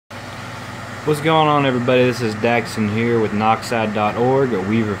What's going on, everybody? This is Daxon here with Knockside.org at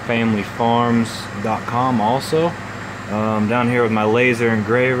WeaverFamilyFarms.com also. Down here with my laser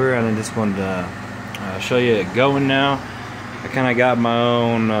engraver, and I just wanted to show you it going now. I kind of got my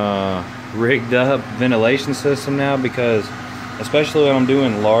own rigged up ventilation system now, because especially when I'm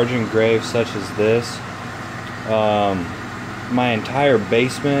doing large engraves such as this, my entire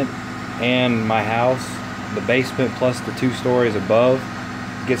basement and my house, the basement plus the 2 stories above,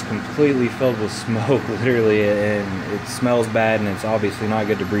 gets completely filled with smoke, literally, and it smells bad, and it's obviously not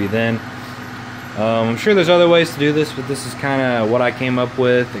good to breathe in. I'm sure there's other ways to do this, but this is kind of what I came up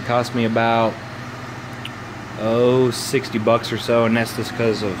with. It cost me about $60 or so, and that's just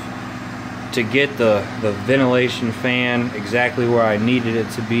because of to get the ventilation fan exactly where I needed it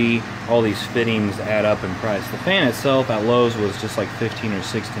to be. All these fittings add up in price. The fan itself at Lowe's was just like 15 or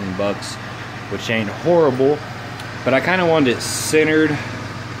 16 bucks, which ain't horrible, but I kind of wanted it centered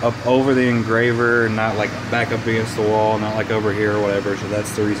up over the engraver, not like back up against the wall, not like over here or whatever, so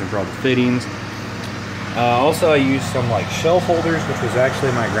that's the reason for all the fittings. Also, I used some like shelf holders, which was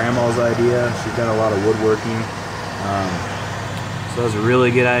actually my grandma's idea. She's done a lot of woodworking, so it was a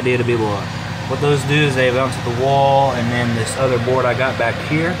really good idea to be able to, what those do is they bounce to the wall, and then this other board I got back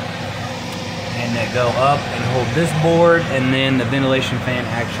here, and they go up and hold this board, and then the ventilation fan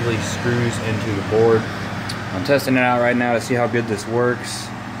actually screws into the board. I'm testing it out right now to see how good this works.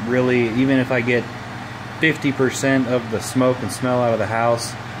 Really, even if I get 50% of the smoke and smell out of the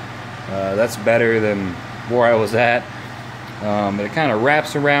house, that's better than where I was at. But it kind of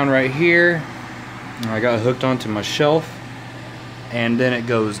wraps around right here. I got it hooked onto my shelf, and then it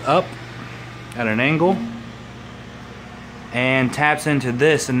goes up at an angle and taps into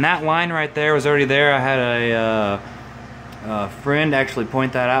this, and that line right there was already there. I had a friend actually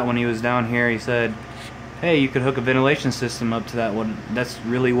point that out when he was down here. He said, hey, you could hook a ventilation system up to that one. That's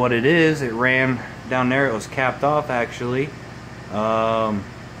really what it is. It ran down there. It was capped off, actually, to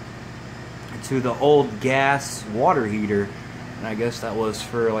the old gas water heater, and I guess that was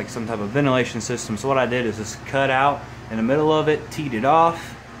for like some type of ventilation system. So what I did is just cut out in the middle of it, teed it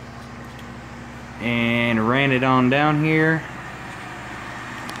off, and ran it on down here,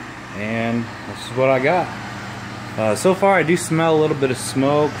 and this is what I got. So far, I do smell a little bit of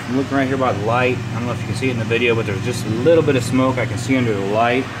smoke. I'm looking right here by the light. I don't know if you can see it in the video, but there's just a little bit of smoke I can see under the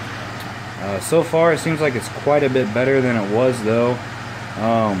light. So far, it seems like it's quite a bit better than it was, though.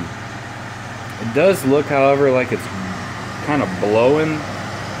 It does look, however, like it's kind of blowing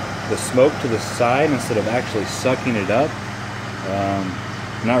the smoke to the side instead of actually sucking it up.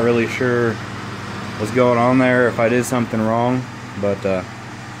 I'm not really sure what's going on there, if I did something wrong, but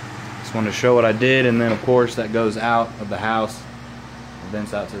just wanted to show what I did. And then of course that goes out of the house,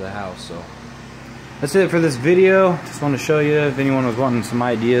 vents out to the house. So that's it for this video. Just wanted to show you, if anyone was wanting some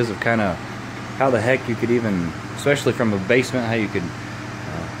ideas of kind of how the heck you could even, especially from a basement, how you could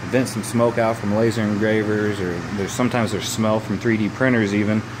vent some smoke out from laser engravers, or sometimes there's smell from 3D printers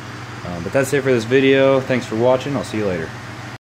even. But that's it for this video. Thanks for watching. I'll see you later.